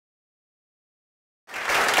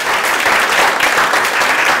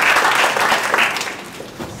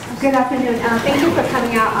Good afternoon. Thank you for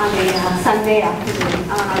coming out on a Sunday afternoon.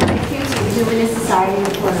 Thank you to the Humanist Society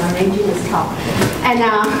for arranging this talk.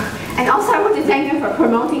 And also I want to thank you for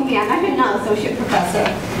promoting me. I'm actually not an associate professor,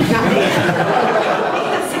 not the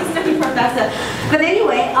assistant professor. But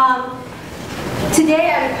anyway,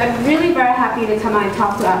 today I'm really very happy to come out and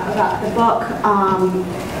talk about the book,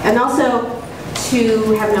 and also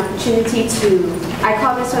to have an opportunity to, I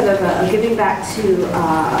call this sort of a giving back to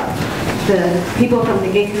the people from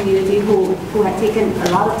the gay community who had taken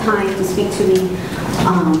a lot of time to speak to me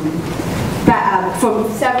for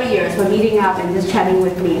several years, for meeting up and just chatting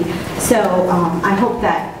with me. So I hope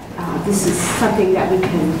that this is something that we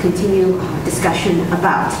can continue discussion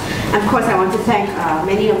about. And of course, I want to thank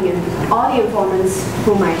many of you, all the informants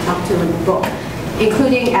whom I talked to in the book,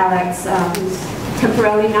 including Alex, who's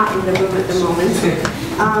temporarily not in the room at the moment.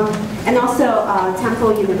 And also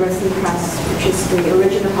Temple University Press, which is the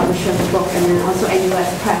original publisher of the book, and then also NUS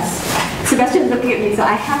Press. Sebastian's looking at me, so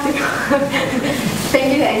I have to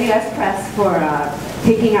thank you to NUS Press for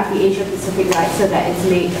taking up the Asia Pacific rights so that it's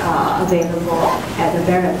made available at a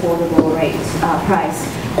very affordable price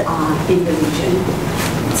in the region.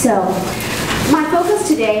 So my focus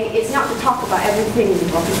today is not to talk about everything in the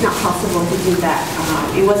book. It's not possible to do that.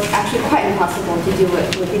 It was actually quite impossible to do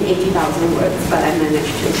it within 80,000 words, but I managed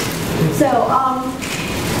to. So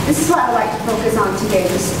this is what I'd like to focus on today,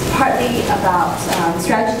 just partly about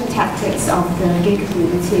strategies and tactics of the gay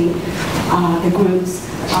community, the groups,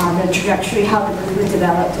 the trajectory, how the movement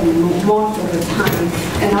developed and morphed over time.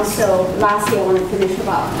 And also, lastly, I want to finish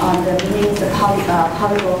about the meanings, the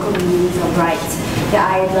polyvocal meanings of rights that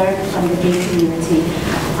I learned from the gay community.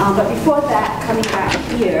 But before that, coming back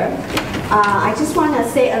here, I just want to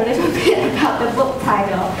say a little bit about the book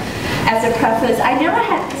title as a preface. I never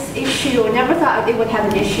had this issue, never thought it would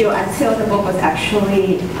have an issue until the book was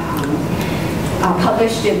actually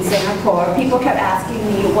published in Singapore. People kept asking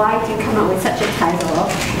me, why do you come up with such a title?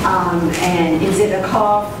 And is it a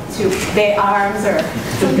call to bear arms or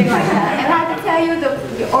something like that? And I have to tell you,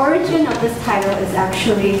 the origin of this title is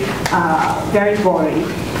actually very boring.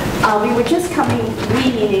 We were just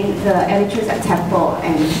we meaning the editors at Temple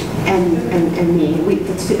and me,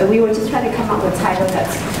 we were just trying to come up with a title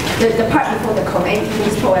that's the part before the colon, and you can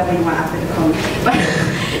just put whatever you want after the colon.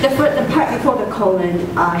 But the part before the colon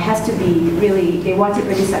has to be really, they want it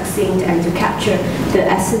really succinct and to capture the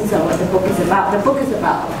essence of what the book is about. The book is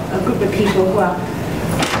about a group of people who are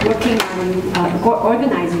working on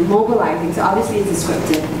organizing, mobilizing, so obviously it's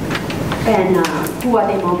descriptive. And who are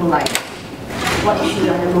they mobilizing? What issues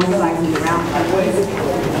are they mobilizing around?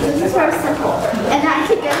 This is very simple. And I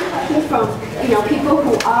keep getting questions from people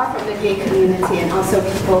who are from the gay community and also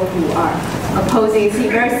people who are opposing. It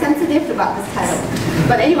seems very sensitive about this title.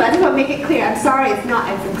 But anyway, I just want to make it clear. I'm sorry it's not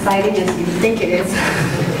as exciting as you think it is.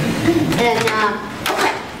 And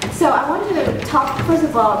okay, so I wanted to talk, first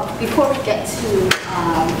of all, before we get to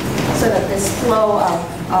sort of this flow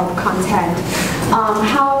of content,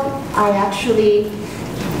 how I actually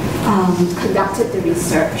conducted the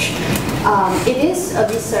research. It is a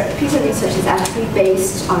piece of research is actually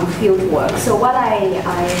based on field work. So what I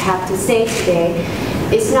have to say today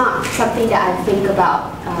is not something that I think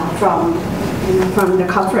about from the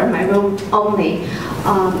comfort of my room only.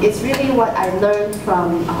 It's really what I learned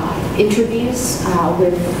from interviews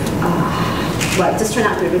with what just turned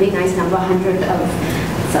out to be a really nice number, 100 of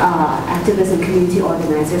activists and community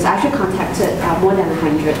organizers. I actually contacted more than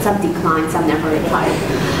 100. Some declined, some never replied.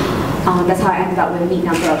 That's how I ended up with a neat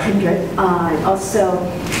number of 100. Also,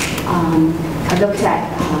 I looked at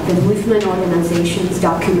the movement organizations,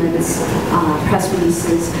 documents, press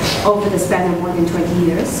releases over the span of more than 20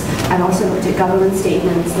 years. I also looked at government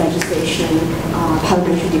statements, legislation,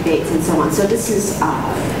 parliamentary debates, and so on. So this is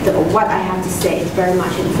what I have to say. It's very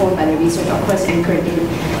much informed by the research, of course, anchored in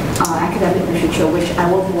academic literature, which I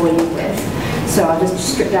won't bore you with. So I'll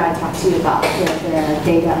just strip that and talk to you about the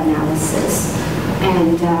data analysis.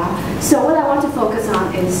 And so what I want to focus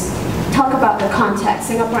on is talk about the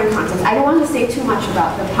context, Singaporean context. I don't want to say too much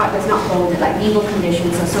about the part that's not bolded, like legal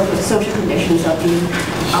conditions or social conditions of being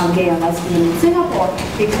gay or lesbian in Singapore,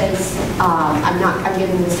 because I'm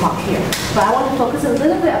giving this talk here. But I want to focus a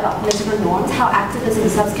little bit about political norms, how activists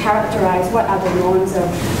themselves characterize what are the norms of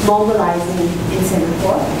mobilizing in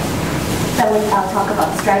Singapore. I'll talk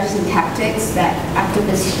about strategies and tactics that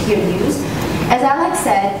activists here use. As Alex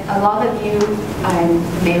said, a lot of you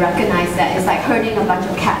may recognize that it's like herding a bunch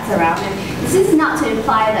of cats around. And this is not to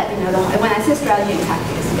imply that, when I say strategy and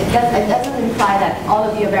tactics, it doesn't imply that all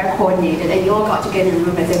of you are very coordinated and you all got to get in a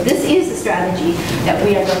room and say, this is the strategy that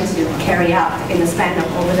we are going to carry out in the span of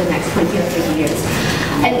over the next 20 or 30 years.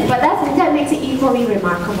 But that makes it equally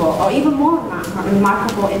remarkable, or even more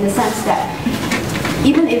remarkable in the sense that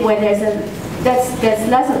even where there's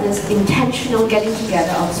less of this intentional getting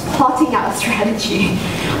together of plotting out a strategy.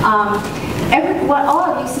 All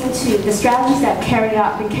of these seem to, the strategies that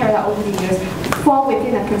have been carried out over the years fall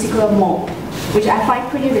within a particular mold, which I find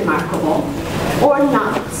pretty remarkable, or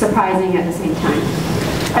not surprising at the same time.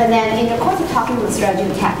 And then in the course of talking about strategy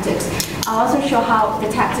and tactics, I'll also show how the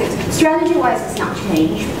tactics, strategy-wise, has not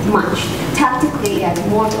changed much. Tactically, it has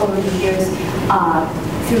morphed over the years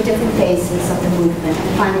through different phases of the movement,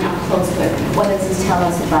 and finding out close with what does this tell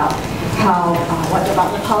us about what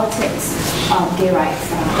about the politics of gay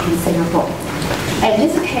rights in Singapore. And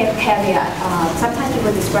this caveat, sometimes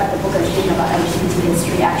people describe the book as being about LGBT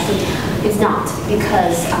history. Actually, it's not,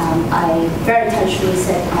 because I very intentionally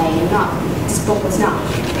said this book was not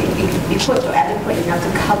equipped or adequate enough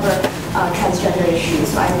to cover transgender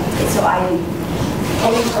issues. So I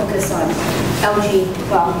only focus on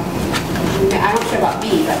I'm not sure about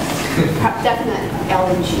B, but definitely L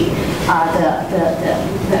and G,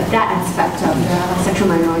 that aspect of the sexual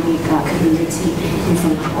minority community in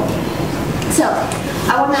Singapore. So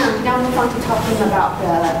I want to now move on to talking about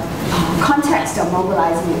the context of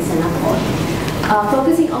mobilizing in Singapore,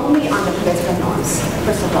 focusing only on the political norms,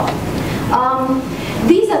 first of all.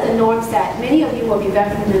 These are the norms that many of you will be very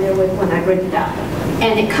familiar with when I bring it up.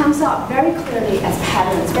 And it comes out very clearly as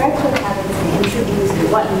patterns, very clear patterns they introduce in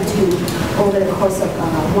what we do over the course of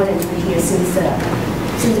more than 20 years since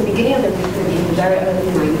the beginning of the movement in the very early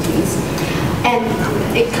 90s. And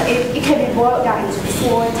it can be boiled down into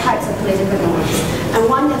 4 types of political norms. And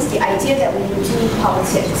one is the idea that when you do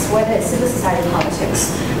politics, whether it's civil society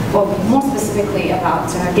politics, or more specifically about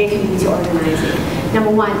gay community organizing, number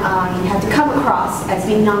one, you have to come across as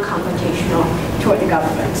being non-confrontational toward the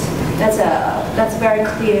government. That's a very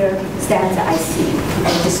clear stance that I see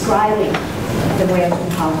describing the way of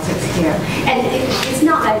doing politics here. And it's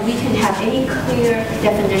not that we can have any clear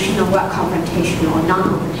definition of what confrontational or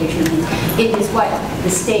non-confrontation means. It is what the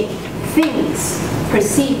state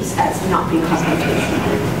perceives as not being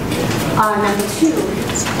confrontational. Number 2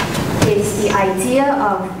 is the idea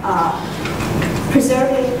of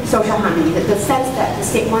preserving social harmony, the sense that the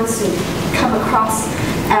state wants to come across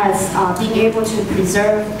as being able to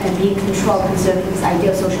preserve and be in control of preserving this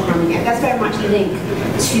idea of social harmony. And that's very much linked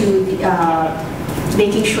to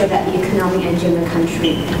making sure that the economic engine of the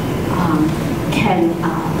country can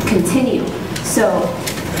continue. So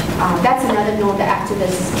that's another norm that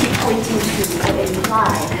activists keep pointing to or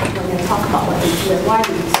imply when they talk about what they do and why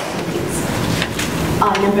they do certain things.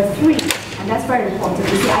 Number 3, and that's very important,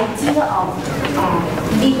 is the idea of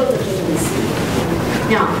legal legitimacy.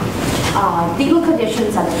 Now, legal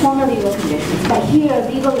conditions are the former legal conditions, but here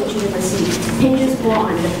legal legitimacy hinges more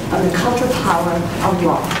on the cultural power of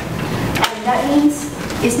law. And that means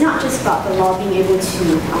it's not just about the law being able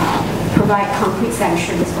to provide concrete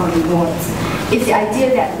sanctions or rewards. It's the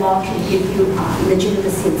idea that law can give you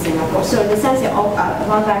legitimacy in Singapore. So in the sense that a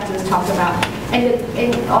lot of activists talk about,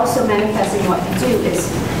 and also manifesting what we do is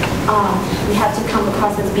we have to come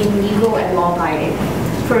across as being legal and law-abiding.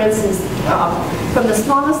 For instance, from the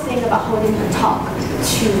smallest thing about holding a talk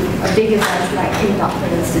to a big event like KDOC,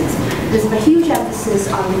 for instance, there's a huge emphasis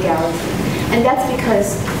on legality. And that's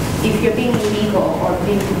because if you're being illegal or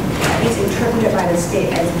being at least interpreted by the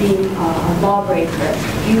state as being a lawbreaker,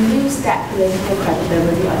 you lose that political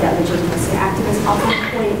credibility or that legitimacy. Activists often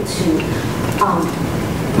point to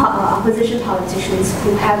opposition politicians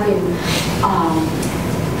who have been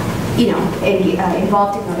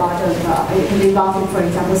involved in a lot of, involved in, for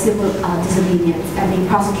example, civil disobedience and being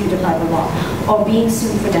prosecuted by the law, or being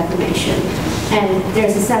sued for defamation. And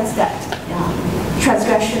there's a sense that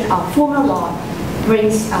transgression of formal law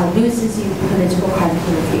loses you political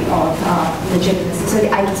credibility or legitimacy. So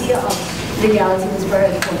the idea of legality was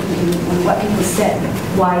very important in what people said,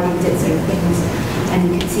 why they did certain things,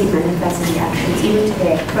 and you can see it manifest in the actions, even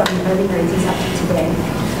today, from the early 90s up to today.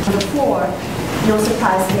 Number 4, no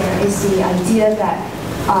surprise there, is the idea that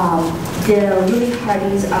the ruling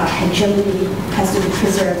party's hegemony has to be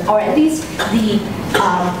preserved, or at least the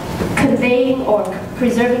conveying or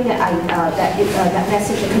preserving that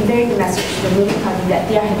message, or conveying the message to the ruling party that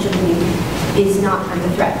their hegemony is not under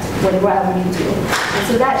threat, whatever you do. And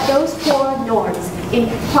so that those 4 norms,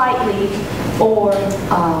 impliedly or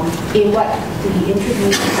in what the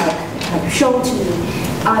interviews have shown to me,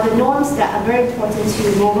 are the norms that are very important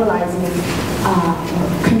to mobilizing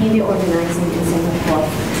community organizing in Singapore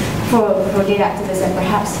for gay activists and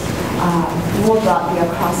perhaps more broadly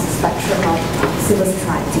across the spectrum of civil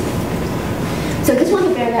society. So I just want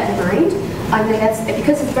to bear that in mind. and that's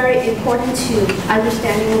because it's very important to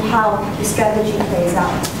understanding how the strategy plays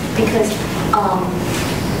out. Because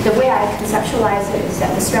the way I conceptualize it is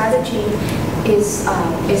that the strategy is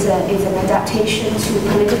an adaptation to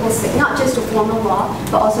political, not just to formal law,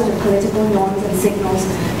 but also the political norms and signals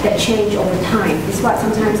that change over time. It's what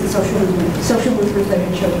sometimes in social movement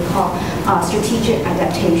literature we call strategic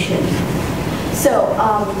adaptation. So,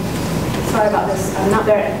 sorry about this, I'm not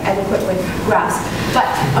very adequate with graphs, but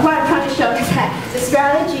what I'm trying to show is that the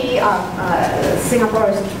strategy of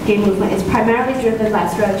Singapore's gay movement is primarily driven by a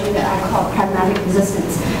strategy that I call pragmatic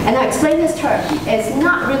resistance. And I explain this term, it's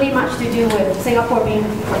not really much to do with Singapore being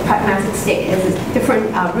a pragmatic state, there's a different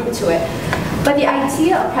root to it. But the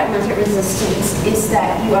idea of pragmatic resistance is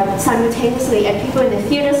that you are simultaneously, and people in the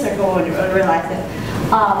theater circle will realize it,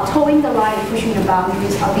 towing the line and pushing the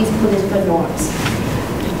boundaries of these political norms.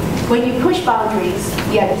 When you push boundaries,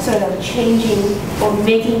 you're sort of changing or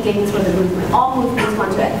making gains for the movement. All movements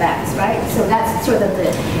want to advance, right? So that's sort of the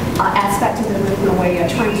aspect of the movement where you're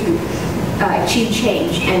trying to achieve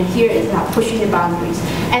change. And here is about pushing the boundaries.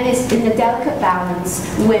 And it's in the delicate balance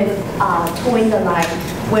with towing the line,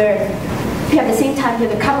 where you at the same time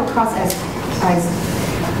you're come across as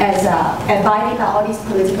abiding by all these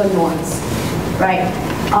political norms, right?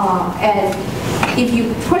 And if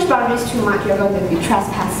you push boundaries too much, you're going to be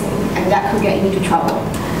trespassing, and that could get you into trouble.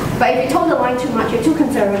 But if you toe the line too much, you're too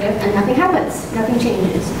conservative, and nothing happens, nothing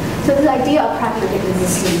changes. So this idea of pragmatic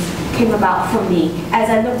resistance came about for me as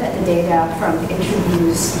I looked at the data from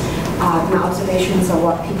interviews, my observations of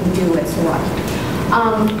what people do, and so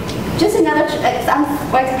on. Just another,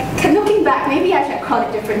 looking back, maybe I should call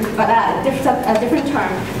it different, but a different term,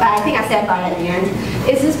 but I think I stand by it at the end,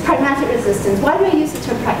 is this pragmatic resistance. Why do I use the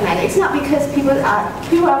term pragmatic? It's not because people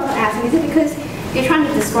often ask me, is it because you're trying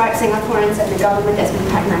to describe Singaporeans and the government as being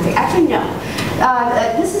pragmatic? Actually, no.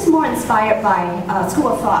 This is more inspired by a school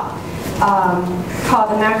of thought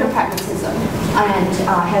called American Pragmatism, and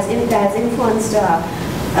has influenced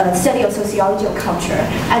study of sociology of culture.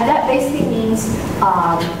 And that basically means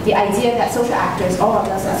the idea that social actors, all of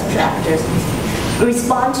us are social actors,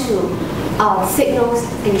 respond to signals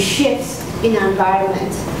and shifts in our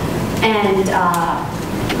environment and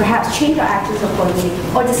perhaps change our actions accordingly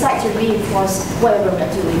or decide to reinforce whatever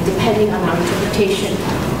we're doing depending on our interpretation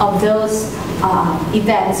of those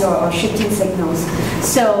events or shifting signals.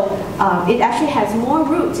 So it actually has more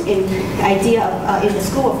root in the idea of, in the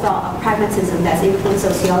school of thought of pragmatism that's influenced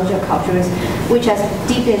sociology of cultures, which has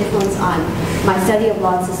deep influence on my study of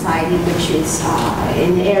law and society, which is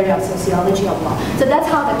in the area of sociology of law. So that's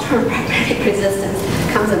how the term pragmatic resistance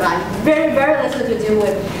comes about. Very, very little to do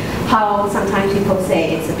with how sometimes people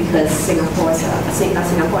say it's because Singaporeans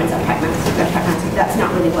are pragmatic. That's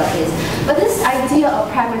not really what it is. But this idea of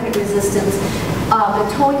pragmatic resistance,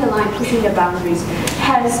 the towing the line, pushing the boundaries,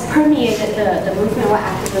 has permeated the movement what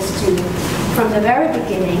activists do from the very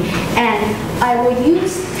beginning. And I will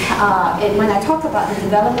use, when I talk about the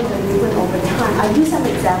development of the movement over time, I use some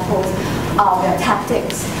examples of their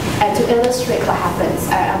tactics and to illustrate what happens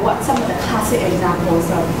and what some of the classic examples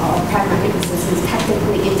of pragmatic resistance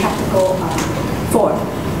tactically in tactical form.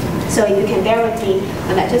 So if you can bear with me,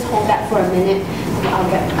 and just hold that for a minute,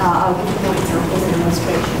 I'll give you more examples and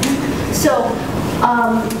illustrations. So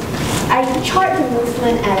I chart the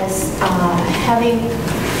movement as having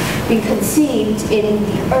been conceived in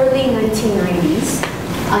the early 1990s,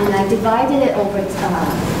 and I divided it over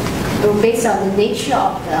based on the nature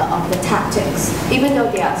of the tactics. Even though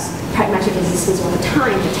there are pragmatic resistance over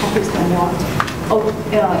time, the tactics are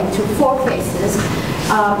morphed into four phases.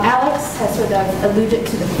 Alex has sort of alluded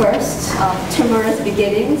to the first, timorous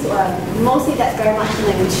beginnings. Mostly that's very much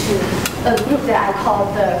linked to a group that I call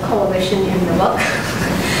the coalition in the book.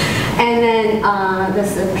 And then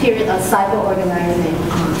there's a period of cyber organizing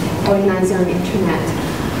on the internet.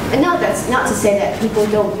 And now that's not to say that people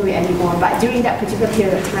don't do it anymore, but during that particular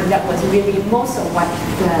period of time, that was really most of what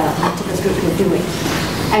the activist groups were doing.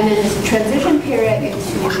 And then there's a transition period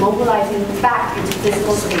into mobilizing back into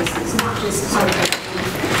physical spaces, not just on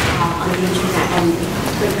the internet, and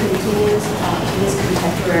it continues in this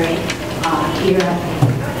contemporary era.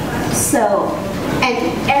 So, and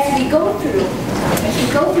as we go through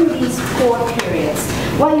these four periods,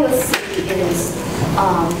 what you'll see is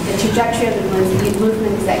the trajectory of the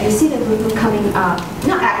movement is that you see the movement coming up,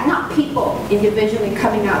 not people individually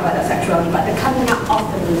coming out by their sexuality, but they're coming out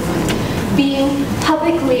of the movement, being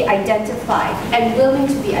publicly identified and willing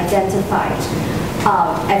to be identified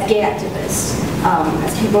as gay activists,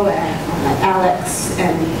 as people like Alex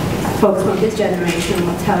and folks from this generation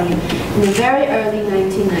will tell you. In the very early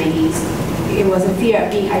 1990s, it was a fear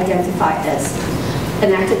of being identified as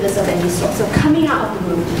an activist of any sort. So coming out of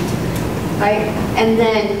the movement, right? And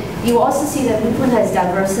then you also see that movement has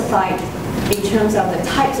diversified in terms of the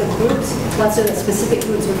types of groups, what sort of specific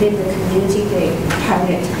groups within the community they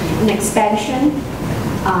target. An expansion,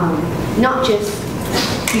 not just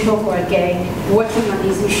people who are working on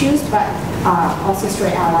these issues, but also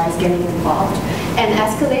straight allies getting involved. And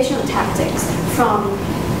escalation of tactics from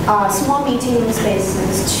small meeting room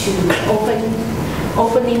spaces to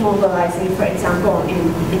openly mobilizing, for example,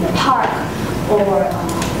 in the park, or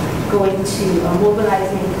going to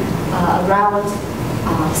mobilizing around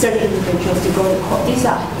certain individuals to go to court. These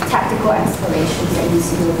are tactical escalations that you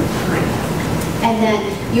see over time. And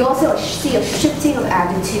then you also see a shifting of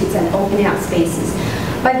attitudes and opening up spaces.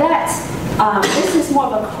 By that, this is more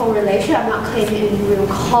of a correlation. I'm not claiming any real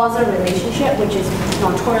causal relationship, which is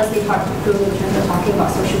notoriously hard to prove in terms of talking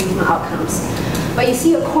about social movement outcomes. But you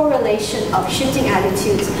see a correlation of shifting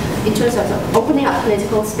attitudes in terms of opening up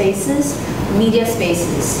political spaces, media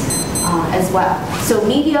spaces as well. So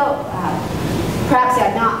media, perhaps they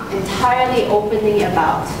are not entirely openly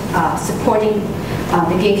about supporting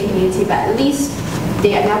the gay community, but at least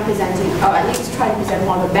they are now presenting, or at least trying to present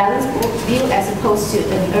more of a balanced view, as opposed to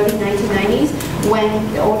in the early 1990s,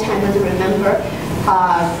 when the old-timers remember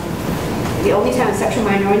the only time sexual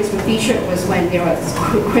minorities were featured was when there was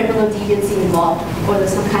criminal deviancy involved, or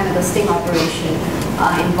there's some kind of a sting operation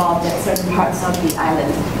involved at certain parts of the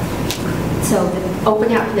island. So the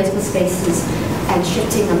opening up political spaces and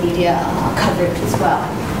shifting the media coverage as well.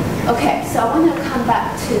 Okay, so I want to come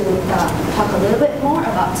back to talk a little bit more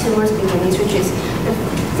about Timor's beginnings, which is the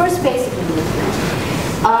first phase of the movement.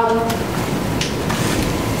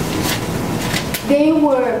 They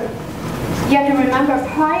were, you have to remember,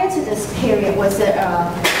 prior to this period was the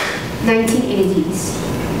 1980s.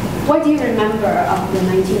 What do you remember of the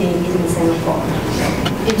 1980s in Singapore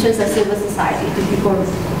in terms of civil society? Do people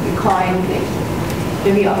recall anything?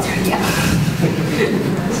 Maybe all too young.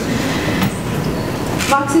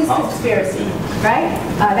 Marxist conspiracy, right?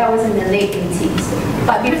 That was in the late 80s.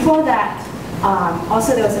 But before that,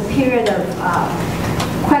 also there was a period of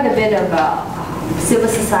quite a bit of civil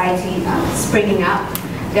society springing up.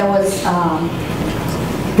 There was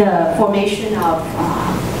the formation of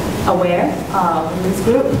AWARE, women's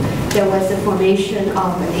group. There was the formation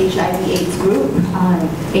of an HIV/AIDS group,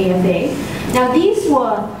 AFA. Now these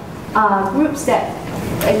were groups that,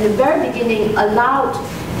 in the very beginning, allowed,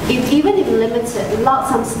 even if limited, allowed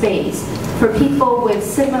some space for people with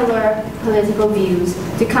similar political views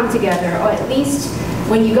to come together, or at least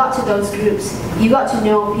when you got to those groups, you got to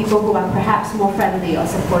know people who are perhaps more friendly or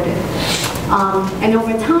supportive. And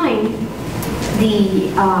over time,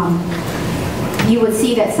 you would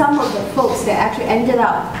see that some of the folks that actually ended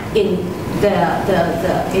up in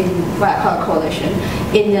in what I call a coalition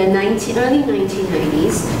in the early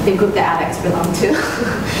 1990s, the group that Alex belonged to.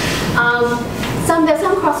 There's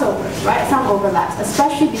some crossovers, right? Some overlaps,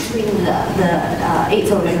 especially between the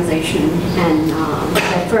AIDS organization and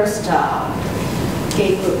the first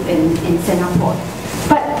gay group in Singapore.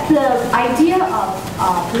 But the idea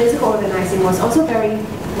of political organizing was also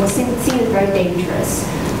seen as very dangerous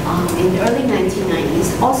in the early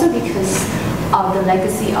 1990s, also because of the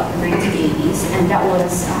legacy of the 1980s, and that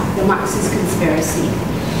was the Marxist conspiracy.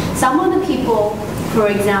 Some of the people, for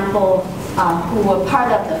example, who were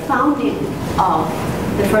part of the founding of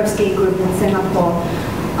the first gay group in Singapore,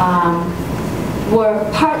 were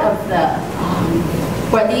part of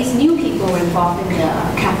where these new people were involved in the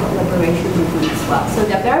Catholic liberation movement as well. So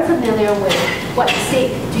they're very familiar with what the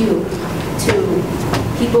state could do to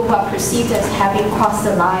people who are perceived as having crossed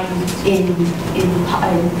the line in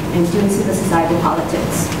doing civil society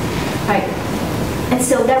politics, right? And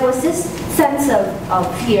so there was this sense of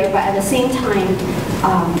fear, but at the same time,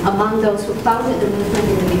 among those who founded the movement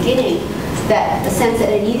in the beginning, that the sense that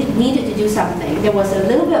they needed to do something. There was a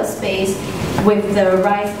little bit of space with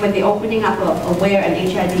the opening up of AWARE and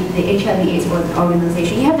the HIV/AIDS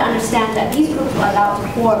organization. You have to understand that these groups were allowed to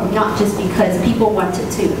form not just because people wanted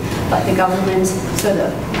to, but the government sort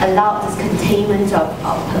of allowed this containment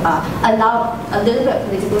allowed a little bit of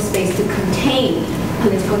political space to contain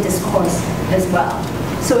political discourse as well.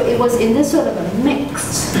 So it was in this sort of a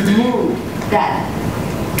mixed mood that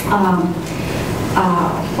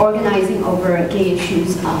organizing over gay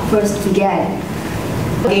issues first began.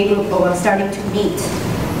 Gay group were starting to meet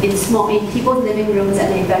in people's living rooms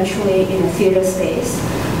and eventually in a theater space.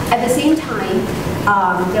 At the same time,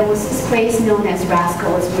 there was this place known as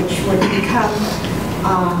Rascals, which would become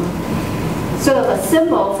sort of a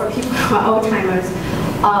symbol for people who are old-timers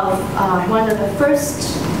of one of the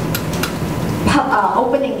first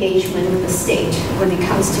open engagement with the state when it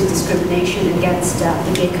comes to discrimination against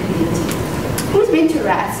the gay community. Who's been to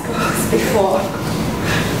Rascals before?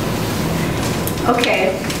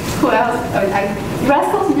 Okay, who else?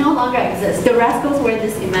 Rascals no longer exists. The Rascals where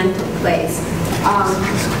this event took place.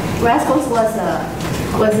 Rascals was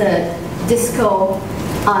a disco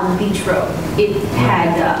on Beach Road. It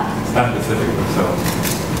had... Pan Pacific themselves.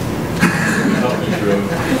 Not Beach Road.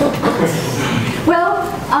 Well,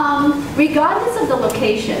 regardless of the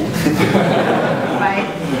location, right?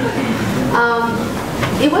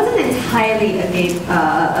 It wasn't entirely a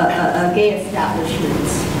gay establishment.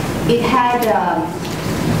 It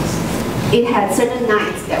had certain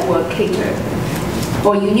nights that were catered,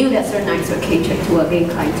 or you knew that certain nights were catered to a gay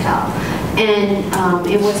clientele. And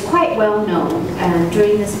it was quite well known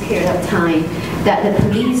during this period of time that the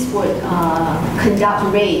police would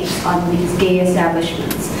conduct raids on these gay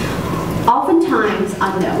establishments. Oftentimes,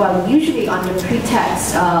 usually under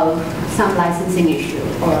pretext of some licensing issue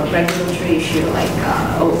or regulatory issue like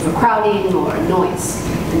overcrowding or noise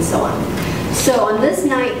and so on. So on this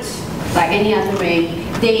night, like any other raid,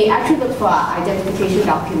 they actually looked for identification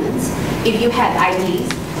documents. If you had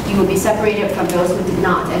IDs, you would be separated from those who did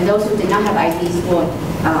not, and those who did not have IDs were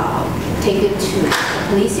taken to the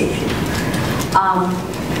police station.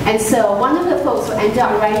 And so one of the folks who ended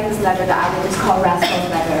up writing this letter that I will just call Rascal's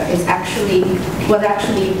letter was actually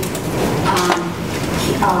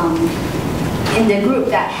in the group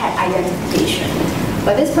that had identification.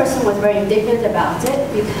 But this person was very indignant about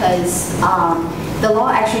it because the law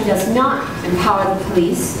actually does not empower the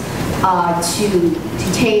police to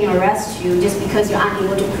detain or arrest you just because you're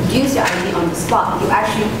unable to produce your ID on the spot. You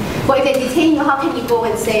actually, well, if they detain you, how can you go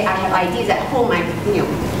and say, I have IDs at home,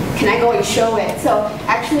 can I go and show it? So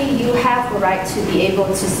actually you have a right to be able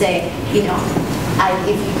to say,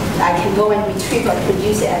 I can go and retrieve or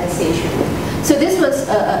produce it at the station. So this was,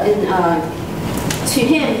 to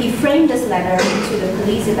him, he framed this letter to the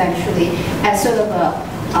police eventually as sort of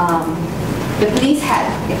the police had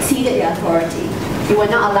exceeded their authority. They were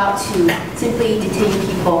not allowed to simply detain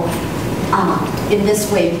people in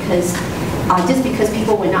this way because just because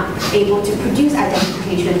people were not able to produce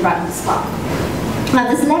identification right on the spot. Now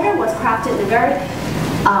this letter was crafted in a very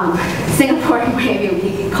Singaporean way, if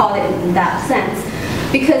you can call it in that sense,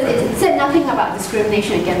 because it said nothing about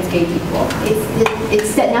discrimination against gay people. It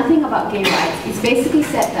said nothing about gay rights. It's basically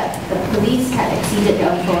said that the police had exceeded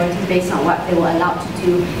their authority based on what they were allowed to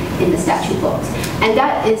do in the statute books. And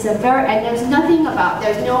that is and there's nothing about,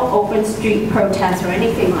 there's no open street protest or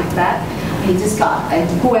anything like that. He just got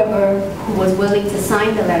whoever who was willing to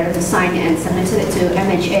sign the letter to sign it and submitted it to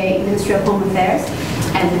MHA, Ministry of Home Affairs,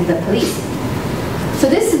 and the police. So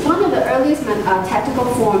this is one of the earliest tactical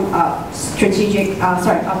form of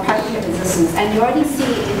pragmatic resistance, and you already see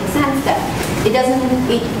in the sense that it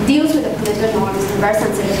deals with the political norms in a very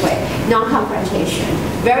sensitive way, non-confrontation,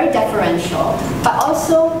 very deferential, but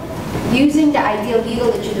also using the idea of legal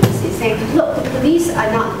legitimacy, saying, look, the police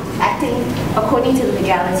are not acting according to the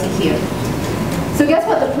legality here. So guess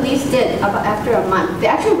what the police did after a month? They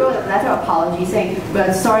actually wrote a letter of apology saying,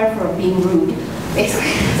 we're sorry for being rude.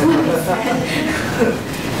 Basically, that's what they said.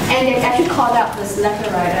 And they actually called out this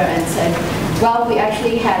letter writer and said, well, we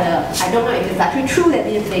actually had I don't know if it's actually true that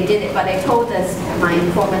they did it, but they told us, my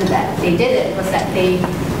informant, that they did it, was that they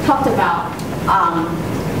talked about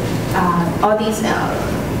all these,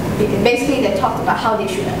 basically they talked about how they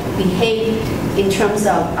should behave in terms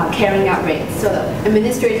of carrying out raids. So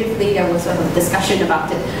administratively there was a discussion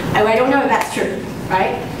about it. I don't know if that's true,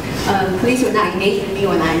 right? Police would not engage with me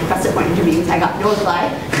when I requested for interviews. I got no reply.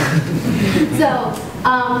 So,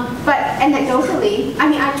 but anecdotally,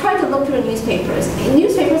 I tried to look through the newspapers.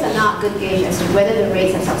 Newspapers are not a good gauge as to whether the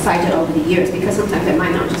raids have subsided over the years because sometimes they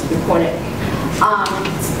might not just report it.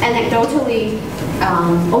 Anecdotally,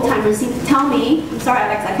 old-timers seem to tell me, I'm sorry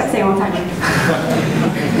Alex, I kept saying old-timer,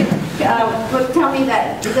 would tell me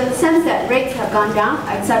that the sense that rates have gone down,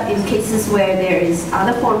 except in cases where there is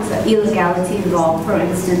other forms of illegality involved, for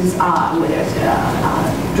instance, where there's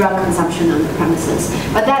drug consumption on the premises.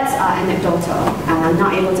 But that's anecdotal, and I'm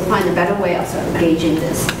not able to find a better way of sort of gauging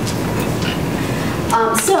this.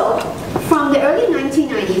 So, from the early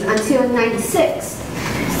 1990s until 96,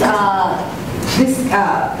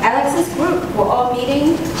 Alex's group were all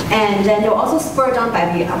meeting, and then they were also spurred on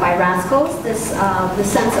by Rascals, the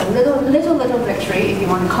sense of little victory, if you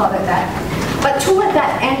want to call it that. But toward the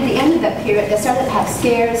end of that period, they started to have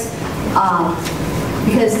scares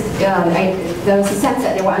because there was a sense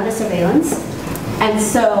that they were under surveillance. And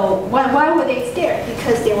so, why were they scared?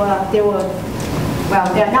 Because they're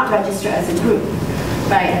not registered as a group.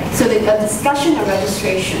 right? So the discussion of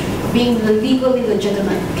registration, being legally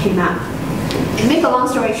legitimate, came out. To make a long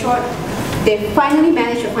story short, they finally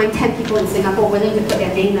managed to find 10 people in Singapore willing to put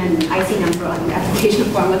their name and IC number on the application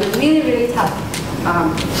form. It was a really, really tough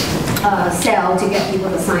sell to get people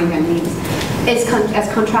to sign their names. It's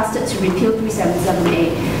as contrasted to Repeal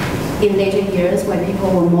 377A in later years when people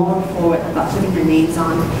were more forward about putting their names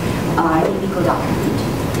on a legal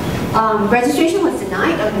document. Registration was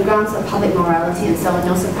denied on the grounds of public morality and so on,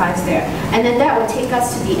 no surprise there. And then that would take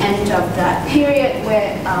us to the end of that period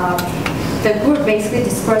where the group basically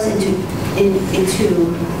dispersed into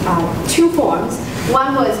two forms.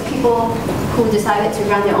 One was people who decided to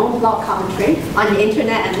run their own blog commentary on the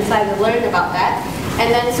internet and decided to learn about that. And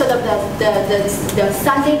then sort of the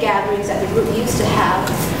Sunday gatherings that the group used to have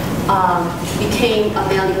became a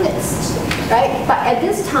mailing list, right? But at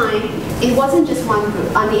this time, it wasn't just one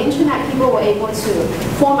group. On the internet, people were able to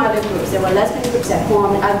form other groups. There were lesbian groups that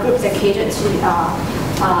formed, groups that catered to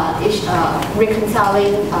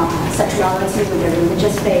reconciling sexuality with their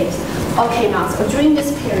religious faiths, all came out. So during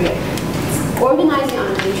this period, organizing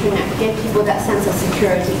on the internet gave people that sense of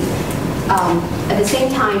security. At the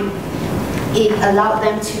same time, it allowed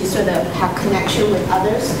them to sort of have connection with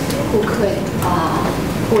others who could,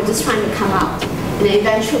 who were just trying to come out. And then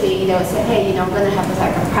eventually they would say, hey, you know, I'm going to have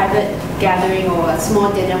like a private gathering or a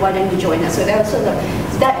small dinner, why don't you join us? So that was sort of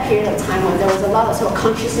that period of time when there was a lot of sort of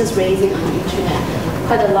consciousness raising on the internet,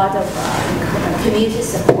 quite a lot of community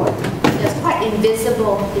support. There's quite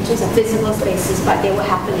invisible, in terms of visible spaces, but they were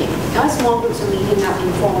happening. Now small groups were meeting up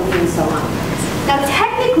informally and so on. Now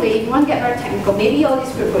technically, if you want to get very technical, maybe all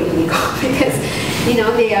these groups were illegal because, you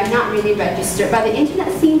know, they are not really registered, but the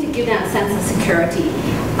internet seemed to give them a sense of security,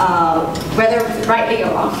 whether rightly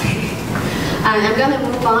or wrongly. And I'm going to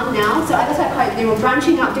move on now. So as I quite, they were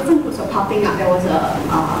branching out, different groups were popping up. There was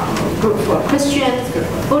a group for Christians, group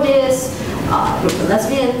for Buddhists, group for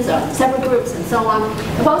lesbians, separate groups, and so on.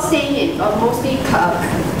 About saying it mostly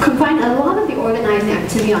combined a lot of the organizing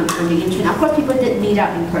activity on the internet. Of course, people did meet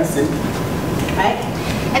up in person, right?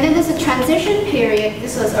 And then there's a transition period.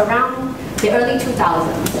 This was around the early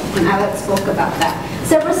 2000s when Alex spoke about that.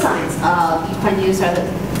 Several signs. You can use on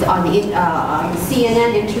the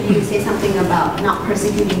CNN interview say something about not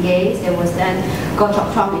persecuting gays. There was then Goh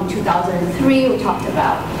Chok Tong in 2003 who talked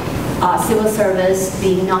about civil service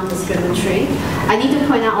being non-discriminatory. I need to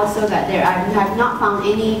point out also that I have not found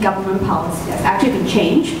any government policy that's actually been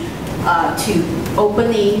changed to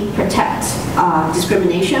openly protect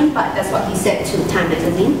discrimination, but that's what he said to Time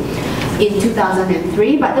magazine in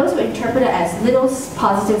 2003, but those were interpreted as little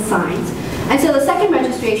positive signs. And so the second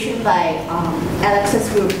registration by Alex's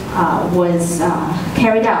group was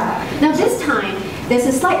carried out. Now this time, there's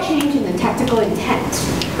a slight change in the tactical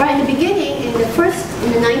intent. Right, in the beginning, in the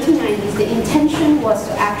 1990s, the intention was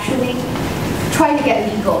to actually try to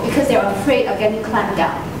get legal because they were afraid of getting clamped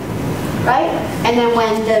down. Right? And then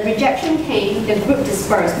when the rejection came, the group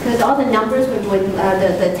dispersed because all the numbers were dwindling,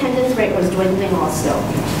 the attendance rate was dwindling also.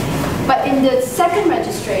 But in the second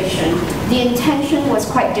registration, the intention was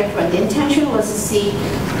quite different. The intention was to see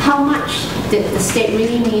how much did the state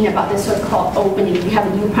really mean about this so-called opening. You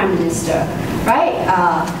have a new prime minister, right?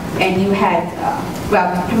 And you had,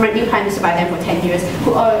 well, new prime minister by then for 10 years,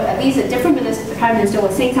 who, or at least a different prime minister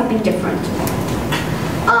was saying something different.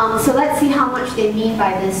 So let's see how much they mean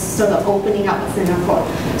by this sort of opening up of Singapore.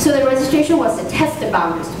 So the registration was to test the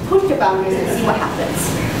boundaries, to push the boundaries and see what happens.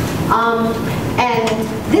 And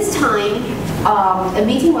this time, a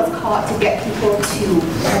meeting was called to get people to,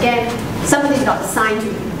 again, somebody got assigned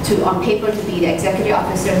to on paper to be the executive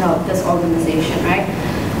officer of this organization, right?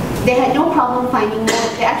 They had no problem finding more,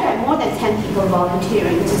 they actually had more than 10 people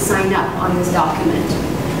volunteering to sign up on this document.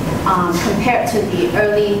 Compared to the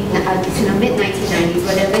to the mid-1990s,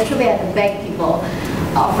 where they literally had to beg people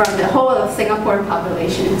from the whole of Singaporean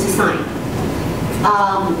population to sign.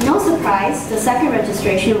 No surprise, the second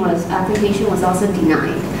application was also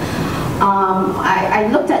denied. I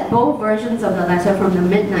looked at both versions of the letter from the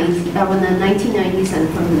from the 1990s and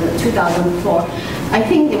from the 2004. I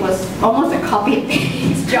think it was almost a copy and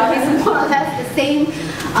paste job. It's more or less the same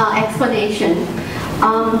explanation.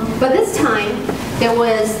 But this time, there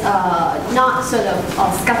was not sort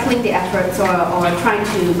of scuttling the efforts or trying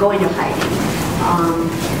to go into hiding.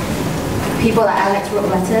 People like Alex wrote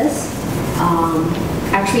letters.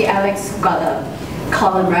 Actually, Alex got a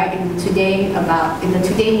column right in the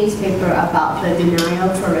Today newspaper about the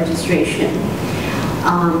denial for registration.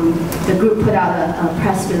 The group put out a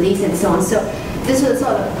press release and so on. So this was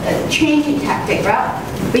sort of a change in tactic, right?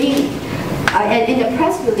 and in the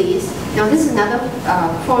press release, now this is another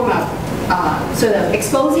form of sort of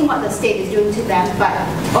exposing what the state is doing to them, but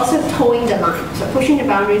also towing the line, so pushing the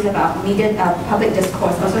boundaries about media, public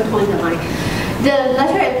discourse, also towing the line. The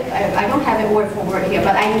letter, I don't have it word for word here,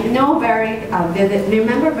 but I know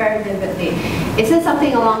remember very vividly. It says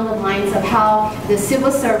something along the lines of how the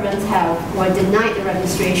civil servants were denied the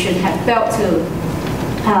registration, have felt to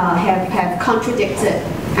have contradicted,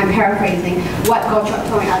 I'm paraphrasing, what Goh Chok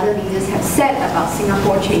Tong and other leaders have said about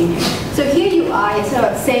Singapore changing. So here you are, instead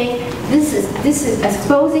of saying this is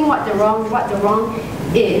exposing what the wrong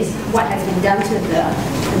is, what has been done to the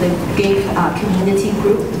gay community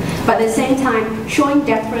group, but at the same time showing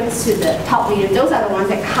deference to the top leaders. Those are the ones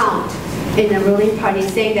that count in the ruling party,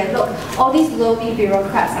 saying that look, all these lowly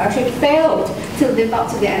bureaucrats actually failed to live up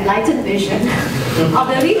to the enlightened vision of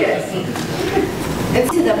the leaders.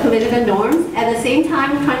 It's to the political norms, at the same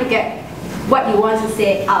time trying to get what you want to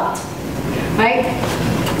say out, right?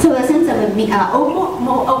 So the sense of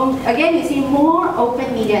again, you see more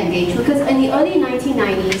open media engagement, because in the early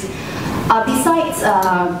 1990s, besides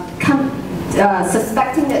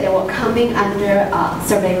suspecting that they were coming under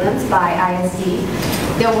surveillance by ISD,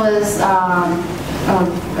 there was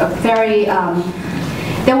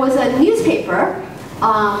there was a newspaper.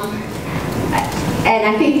 And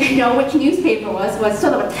I think you know which newspaper was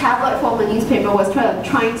sort of a tabloid form of newspaper, was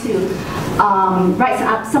trying to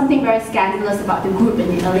write something very scandalous about the group in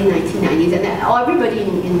the early 1990s, and that everybody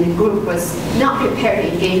in the group was not prepared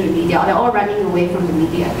to engage with media. They're all running away from the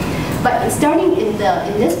media. But starting in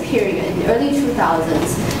this period, in the early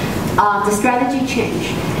 2000s, the strategy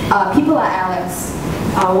changed. People like Alex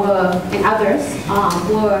and others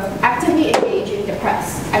were actively engaging the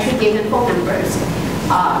press. Actually gave them phone numbers.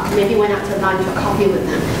 Maybe went out to lunch or coffee with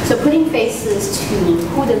them. So putting faces to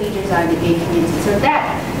who the leaders are in the gay community. So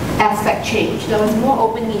that aspect changed. There was more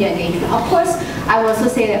open media engagement. Of course, I would also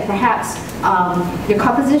say that perhaps the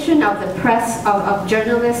composition of the press, of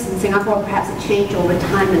journalists in Singapore, perhaps it changed over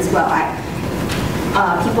time as well.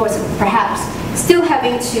 People are perhaps still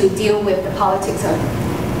having to deal with the politics of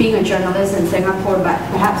being a journalist in Singapore, but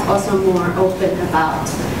perhaps also more open about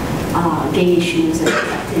gay issues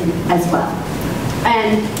as well.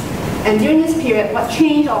 And during this period, what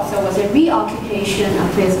changed also was a reoccupation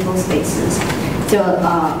of physical spaces. So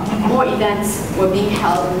more events were being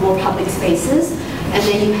held in more public spaces, and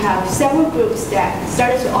then you have several groups that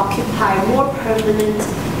started to occupy more permanent,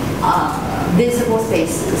 visible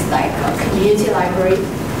spaces, like a community library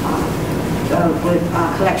with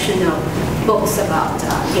a collection of books about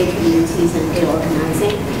gay communities and gay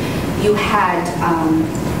organizing. You had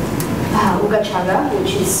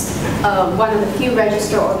which is one of the few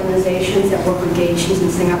registered organizations that work with gay issues in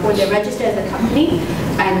Singapore. They're registered as a company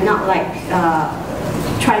and not like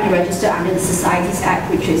trying to register under the Societies Act,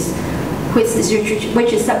 which is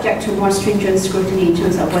subject to more stringent scrutiny in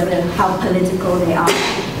terms of how political they are.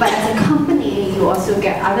 But as a company, you also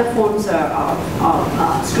get other forms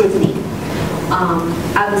of scrutiny.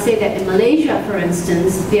 I would say that in Malaysia, for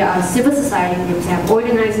instance, there are civil society groups that have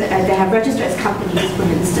organized, they have registered as companies, for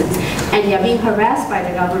instance, and they are being harassed by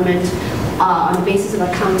the government on the basis of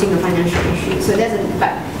accounting and financial issues. So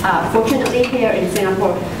but fortunately here in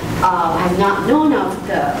Singapore, I'm not known of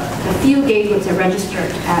the few gay groups that are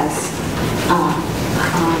registered as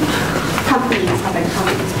companies, public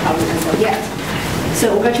companies, probably as of yet.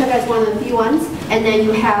 So Ugachaga is one of the few ones, and then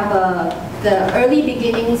you have the early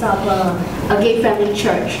beginnings of a gay-friendly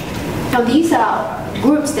church. Now these are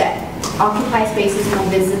groups that occupy spaces more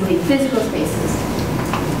visibly, physical spaces.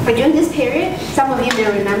 But during this period, some of you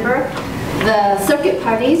may remember the circuit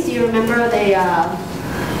parties. Do you remember the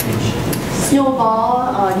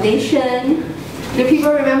Snowball Nation? Do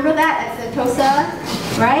people remember that at Sentosa?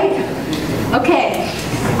 Right? Okay.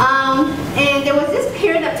 And there was this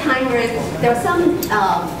period of time where there was some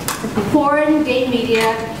foreign gay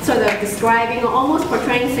media sort of describing, almost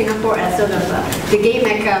portraying Singapore as sort of the gay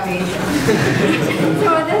Mecca of Asia.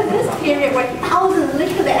 So there's this period where thousands,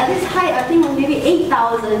 literally at its height, I think maybe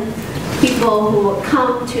 8,000 people who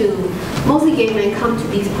come to, mostly gay men, come to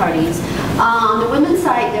these parties. On the women's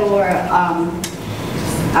side, there were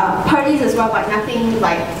parties as well, but nothing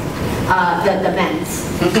like the men's.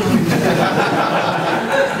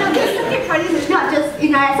 Now, this circuit parties is not just,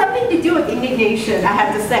 it has something to do with indignation, I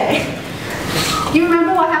have to say. Do you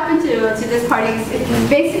remember what happened to this party? It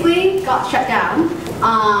basically got shut down.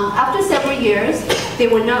 After several years, they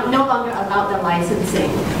were no longer allowed the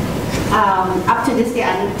licensing. Up to this day,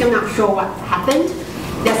 I'm still not sure what happened.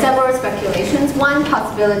 There are several speculations. One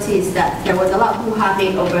possibility is that there was a lot of hoo-ha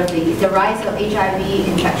made over the rise of HIV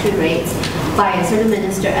infection rates by a certain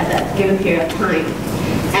minister at that given period of time.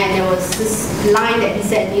 And there was this line that he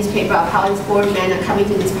said in the newspaper of how these foreign men are coming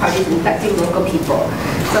to these parties and infecting local people.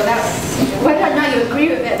 So that's, whether or not you agree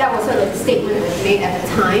with it, that was sort of the statement that was made at the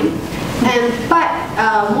time. But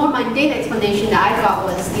more mundane explanation that I got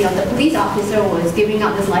was, the police officer was giving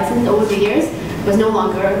out this license over the years, was no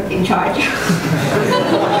longer in charge.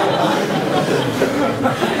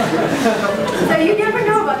 So you never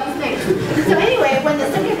know about these things. So anyway, when the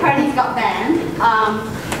circuit parties got banned,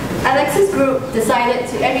 Alex's group decided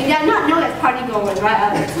to, I mean, they're not known as party goers, right,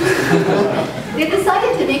 Alex? They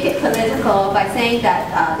decided to make it political by saying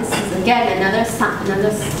that this is, again, another sign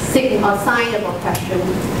of oppression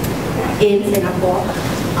in Singapore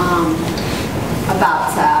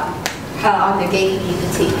about on the gay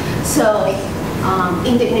community. So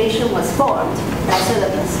indignation was formed. That's sort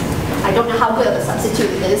of this, I don't know how good of a substitute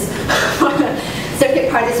it is for the circuit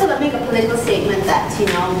party, sort of make a political statement that,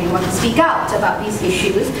 we want to speak out about these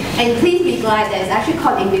issues. And please be glad that it's actually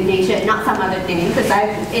called indignation, not some other name, because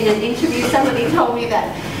in an interview somebody told me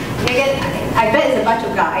that, I bet it's a bunch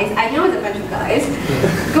of guys, I know it's a bunch of guys,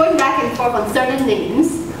 going back and forth on certain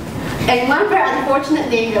names. And one very unfortunate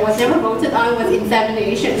name that was never voted on was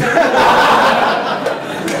insemination.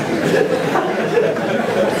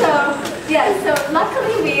 So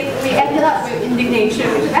luckily we ended up with indignation,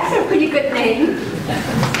 which is actually a pretty good name.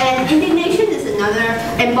 And indignation is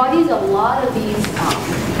embodies a lot of these,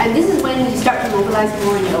 and this is when you start to mobilize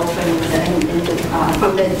more in the open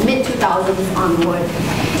from the mid-2000s onward.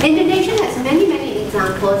 Indignation has many, many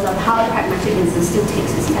examples of how pragmatic resistance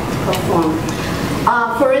takes its tactical form.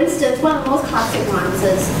 For instance, one of the most classic ones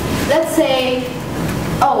is, let's say,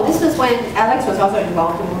 this was when Alex was also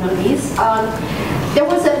involved in one of these. There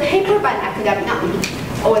was a paper by an academic, not me,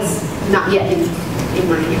 or was not yet in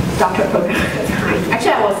my doctorate program at the time.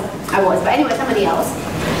 Actually, I was, but anyway, somebody else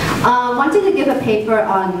wanted to give a paper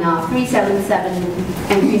on 377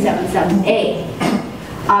 and 377A.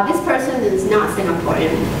 This person is not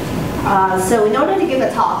Singaporean. So in order to give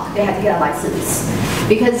a talk, they had to get a license.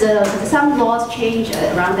 Because some laws changed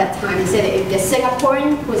around that time. They said that if they're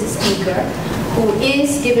Singaporean who is a speaker, who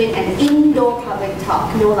is giving an indoor public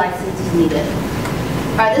talk, no license is needed.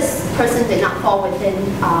 This person did not fall within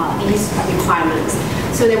these requirements.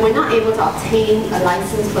 So they were not able to obtain a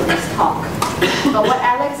license for this talk. But what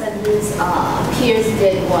Alex and his peers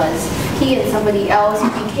did was, he and somebody else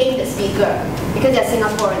became the speaker. Because they're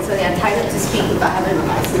Singaporean, so they're entitled to speak without having a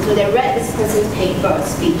license. So they read this person's paper or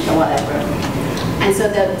speech or whatever. And so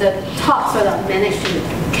the talk sort of managed to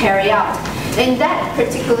carry out. In that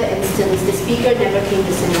particular instance, the speaker never came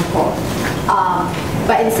to Singapore.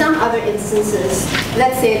 But in some other instances,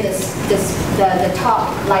 let's say the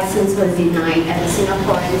talk license was denied and the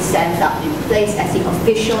Singaporean stands up in place as the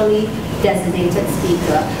officially designated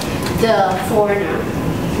speaker. The foreigner,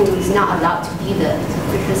 who is not allowed to be the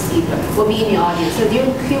official speaker, will be in the audience. So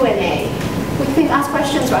during Q&A, we can ask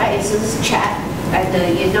questions, right? It's just chat.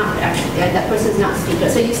 And you're not actually, that person's not speaker.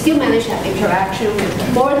 So you still manage to have interaction with the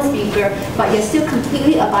foreign speaker, but you're still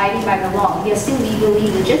completely abiding by the law. You're still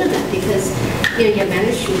legally legitimate because you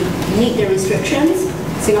managed to meet the restrictions.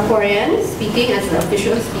 Singaporean, speaking as an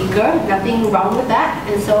official speaker, nothing wrong with that,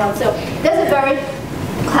 and so on. So that's a very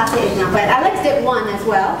classic example. And Alex did one as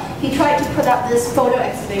well. He tried to put up this photo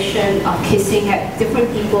exhibition of kissing at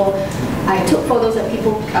different people. I took photos of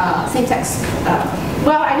people, same-sex,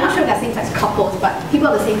 well, I'm not sure if they're same-sex couples, but people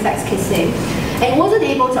of the same sex kissing. And wasn't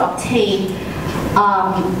able to obtain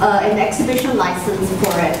an exhibition license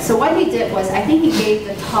for it. So what he did was, I think he gave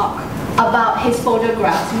the talk about his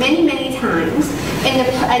photographs many, many times.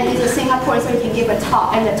 And he's a Singaporean, so he can give a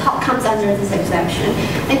talk, and the talk comes under this exemption.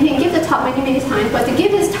 And he can give the talk many, many times, but to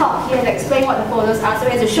give his talk, he had to explain what the photos are, so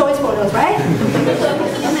he has to show his photos, right? So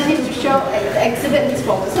he managed to exhibit his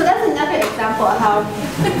photos. So that's another example of how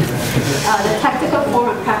the tactical form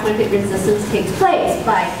of pragmatic resistance takes place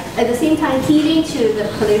by, at the same time, heeding to the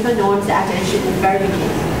political norms that I mentioned in the very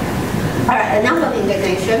beginning. All right, enough of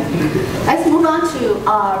indignation. Let's move on to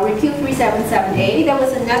Repeal 377A. There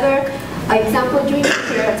was another example during this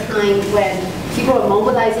period of time when people were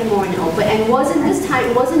mobilizing more in the open, and this time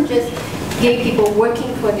it wasn't just gay people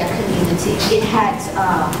working for their community. It had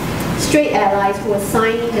straight allies who were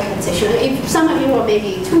signing the petition. If some of you are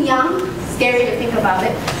maybe too young, scary to think about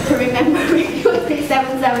it, to remember Repeal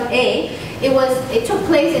 377A, it took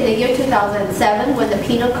place in the year 2007 when the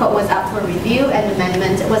Penal Code was up for review and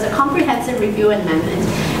amendment. It was a comprehensive review and amendment.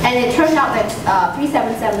 And it turned out that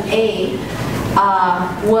 377A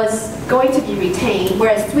was going to be retained,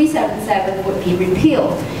 whereas 377 would be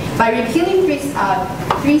repealed. By repealing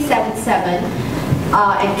 377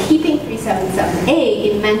 and keeping 377A,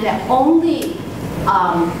 it meant that only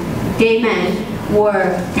gay men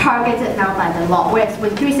were targeted now by the law, whereas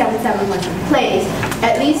when 377 was in place,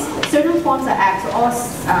 at least certain forms of acts were all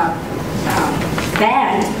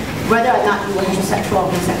banned, whether or not you were heterosexual,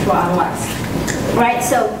 homosexual, or otherwise. Right?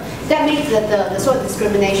 So that made the sort of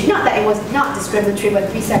discrimination, not that it was not discriminatory when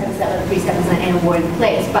 377 and 379A were in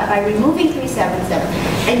place, but by removing 377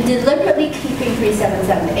 and deliberately keeping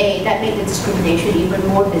 377A, that made the discrimination even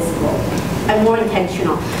more visible and more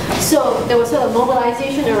intentional. So there was sort of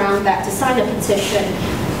mobilization around that to sign a petition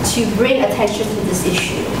to bring attention to this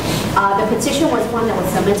issue. The petition was one that was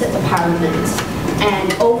submitted to Parliament,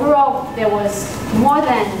 and overall there was more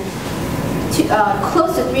than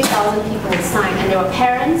close to 3,000 people signed, and there were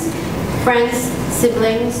parents, friends,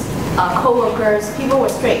 siblings, co-workers, people who were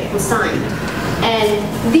straight who signed. And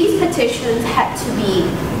these petitions had to be,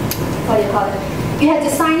 what do you call it? You had to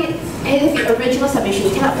sign it, it is the original submission.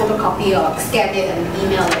 You cannot photocopy or scan it and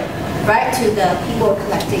email it, right, to the people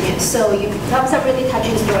collecting it. So you have some really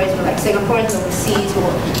touching stories where like Singaporeans overseas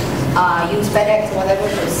will use FedEx or whatever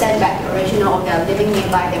to send back the original, or they're living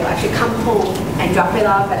nearby, they will actually come home and drop it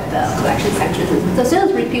off at the collection centers. So this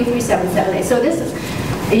was repeal 377A. So this is,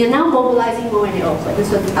 you're now mobilizing more in the open. This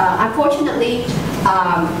was, unfortunately,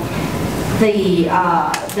 the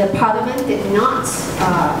Parliament did not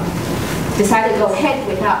decide to go ahead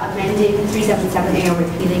without amending 377A or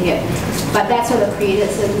repealing it. But that sort of created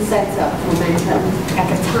a certain sense of momentum at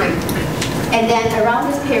the time. And then around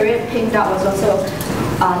this period, Pink Dot was also,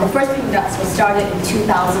 the first Pink Dots was started in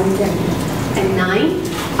 2009.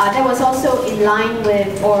 That was also in line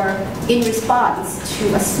with, or in response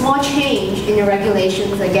to a small change in the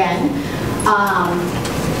regulations again.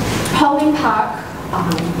 Hong Park,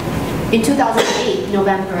 in 2008,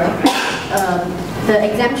 November, the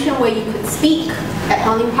exemption where you could speak at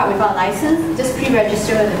Hong Park without license, just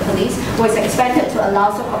pre-register with the police, was expanded to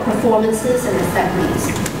allow so-called performances and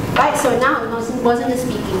assemblies. Right, so now it wasn't the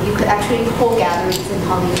speaking. You could actually hold gatherings in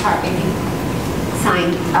Hong Park if you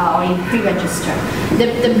signed or you pre-register.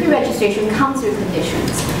 The pre-registration comes with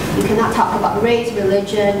conditions. You cannot talk about race,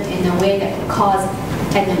 religion in a way that could cause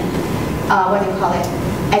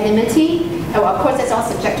enmity. Well, of course, that's all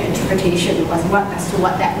subject to interpretation as to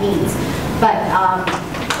what that means. But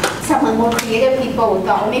some of the more creative people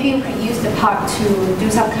thought, well, maybe we could use the park to do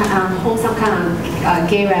hold some kind of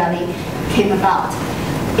gay rally came about.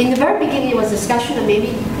 In the very beginning, there was discussion of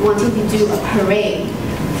maybe wanting to do a parade,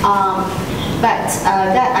 but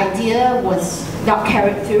that idea was not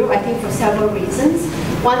carried through, I think, for several reasons.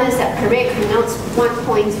 One is that parade connotes one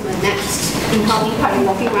point to the next. In Hong Park, you're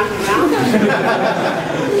walking round and round.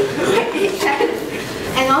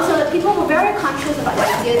 And also, the people were very conscious about the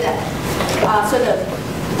idea that sort of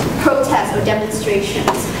protests or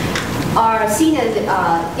demonstrations are seen as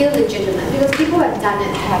illegitimate because people who have done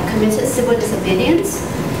it have committed civil disobedience.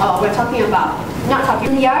 We're talking about, not talking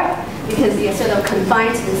in the yard because you're sort of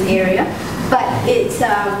confined to this area, but it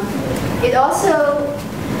also,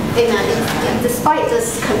 despite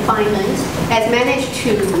this confinement, has managed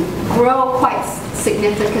to grow quite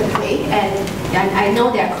significantly, and I know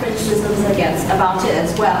there are criticisms about it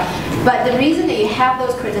as well. But the reason that you have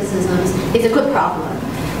those criticisms is a good problem.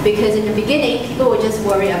 Because in the beginning, people would just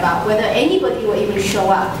worry about whether anybody would even show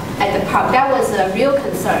up at the park. That was a real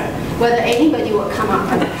concern, whether anybody would come up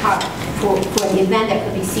at the park for an event that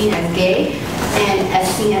could be seen as gay and as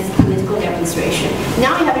seen as a political demonstration.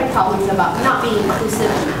 Now you're having problems about not being inclusive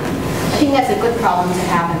enough. I think that's a good problem to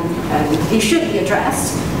have, and it should be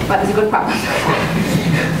addressed, but it's a good problem to have.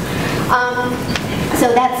 So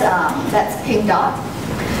that's Pink Dot.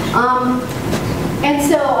 And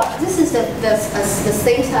so this is the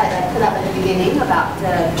same slide I put up at the beginning about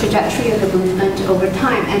the trajectory of the movement over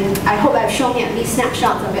time. And I hope I've shown you at least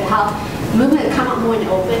snapshots of it, how the movement has come up more in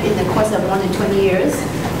the open in the course of more than 20 years.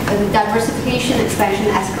 The diversification, expansion,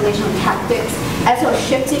 escalation of tactics, as well as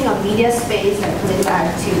shifting of media space and political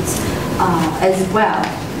attitudes as well.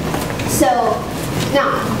 So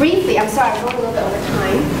now, briefly, I'm sorry, I'm going a little bit over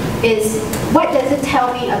time, is what does it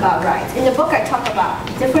tell me about rights? In the book, I talk about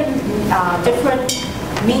different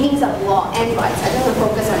meanings of law and rights. I don't want to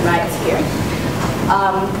focus on rights here.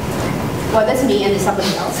 Well, that's me and there's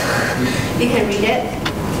somebody else. You can read it.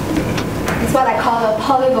 It's what I call the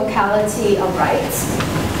polyvocality of rights.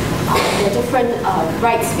 The different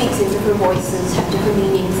rights speaks in different voices, have different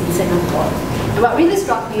meanings in Singapore. And what really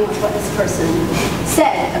struck me was what this person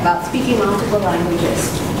said about speaking multiple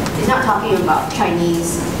languages. He's not talking about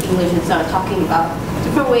Chinese, English, and so on, talking about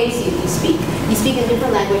different ways you speak. You speak a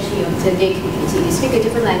different language to the gay community. You speak a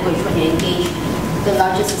different language when you engage the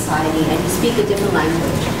larger society, and you speak a different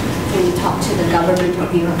language when you talk to the government or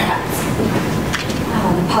bureaucrats.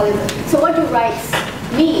 So what do rights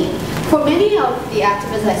mean For many of the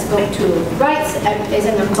activists I spoke to, rights is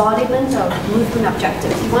an embodiment of movement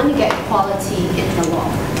objectives. You want to get equality in the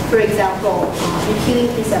law. For example,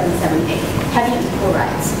 repealing 3778, having equal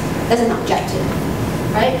rights as an objective,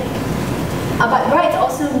 right? But rights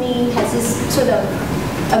also has this sort of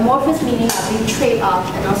amorphous meaning of being trade-off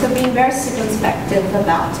and also being very circumspect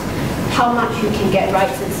about how much you can get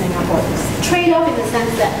rights in Singapore. Trade-off in the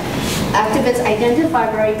sense that activists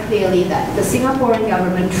identify very clearly that the Singaporean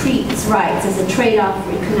government treats rights as a trade-off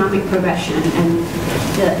for economic progression and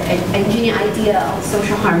the engineer idea of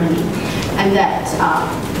social harmony, and that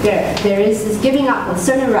there is this giving up of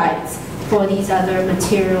certain rights for these other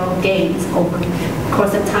material gains over the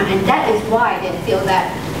course of time, and that is why they feel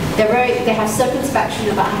that they have circumspection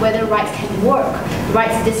about whether rights can work,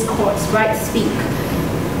 rights discourse, rights speak.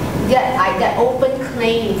 That open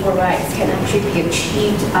claim for rights can actually be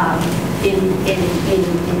achieved by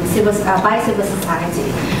civil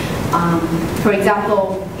society. For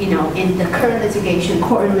example, in the current litigation,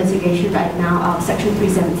 court litigation right now of Section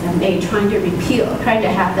 377A, trying to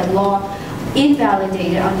have the law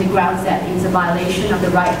invalidated on the grounds that it is a violation of the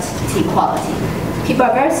right to equality. People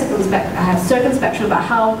are very circumspection about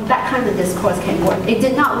how that kind of discourse can work. It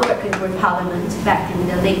did not work in the Parliament back in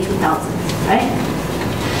the late 2000s, right?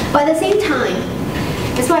 But at the same time,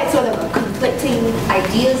 that's why it's sort of conflicting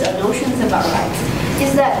ideas or notions about rights,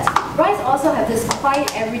 is that rights also have this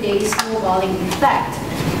quite everyday snowballing effect,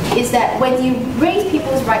 is that when you raise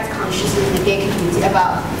people's rights consciousness in the gay community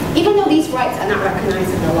about, even though these rights are not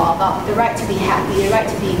recognized in the law, about the right to be happy, the right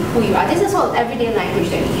to be who you are, this is sort of everyday language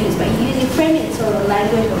that you use, but you frame it in sort of a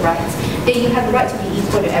language of rights, that you have the right to be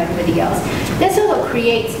equal to everybody else. That sort of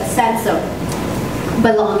creates a sense of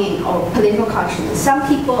belonging or political consciousness. Some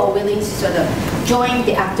people are willing to sort of join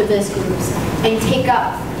the activist groups and take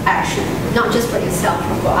up action, not just for yourself,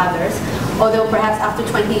 but for others. Although perhaps after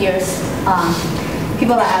 20 years,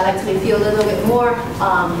 people like Alex may feel a little bit more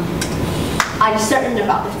uncertain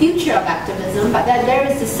about the future of activism, but then there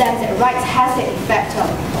is the sense that rights has the effect of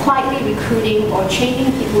quietly recruiting or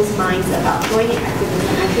changing people's minds about joining activism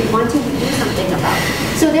and actually wanting to do something about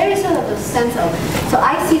it. So there is sort of a sense of, so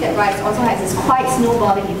I see that rights also has this quite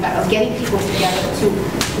snowballing effect of getting people together to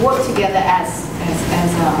work together as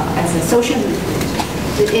a social movement.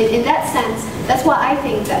 In that sense, that's why I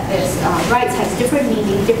think that this rights has different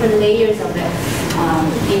meaning, different layers of it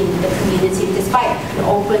in the community, despite the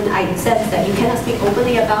open sense that you cannot speak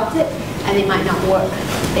openly about it, and it might not work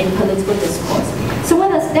in political discourse. So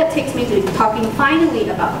that takes me to talking finally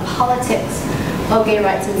about the politics of gay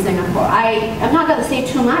rights in Singapore. I'm not going to say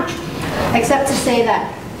too much, except to say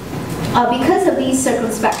that because of these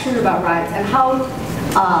circumspection about rights and how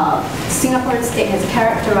Singaporean state has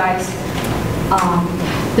characterized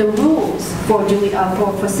the rules for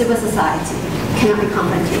civil society cannot be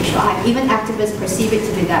confrontational. Even activists perceive it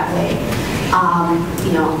to be that way.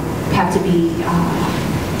 Have to be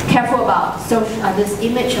careful about this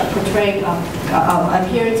image of portraying of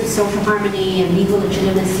adhering to social harmony and legal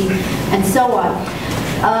legitimacy and so on.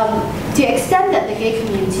 To the extent that the gay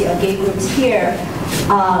community or gay groups here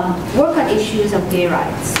work on issues of gay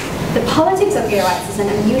rights, the politics of gay rights is an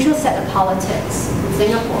unusual set of politics in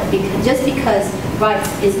Singapore, just because rights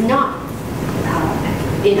is not,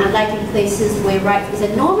 unlike in places where rights is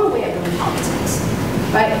a normal way of doing politics,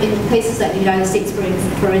 right? In places like the United States,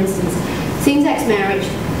 for instance, same-sex marriage,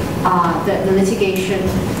 the litigation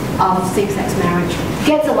of same-sex marriage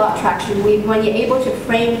gets a lot of traction when you're able to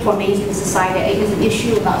frame for mainstream society it is an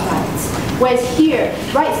issue about rights. Whereas here,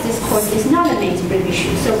 rights discourse is not a mainstream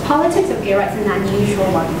issue. So politics of gay rights is an unusual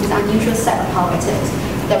one. It's an unusual set of politics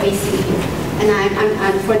that we see here. And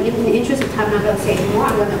in the interest of time, I'm not going to say anymore.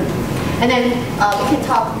 And then we can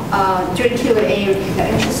talk during Q&A if you're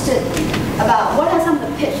interested about what are some of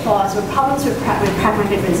the pitfalls or problems with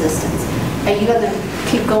pragmatic resistance. Are you going to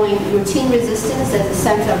keep going routine resistance? There's a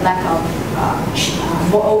sense of lack of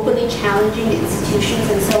more openly challenging the institutions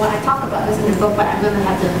and so on. I talk about this in the book, but I'm going to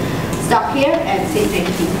have to stop here and say thank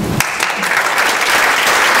you.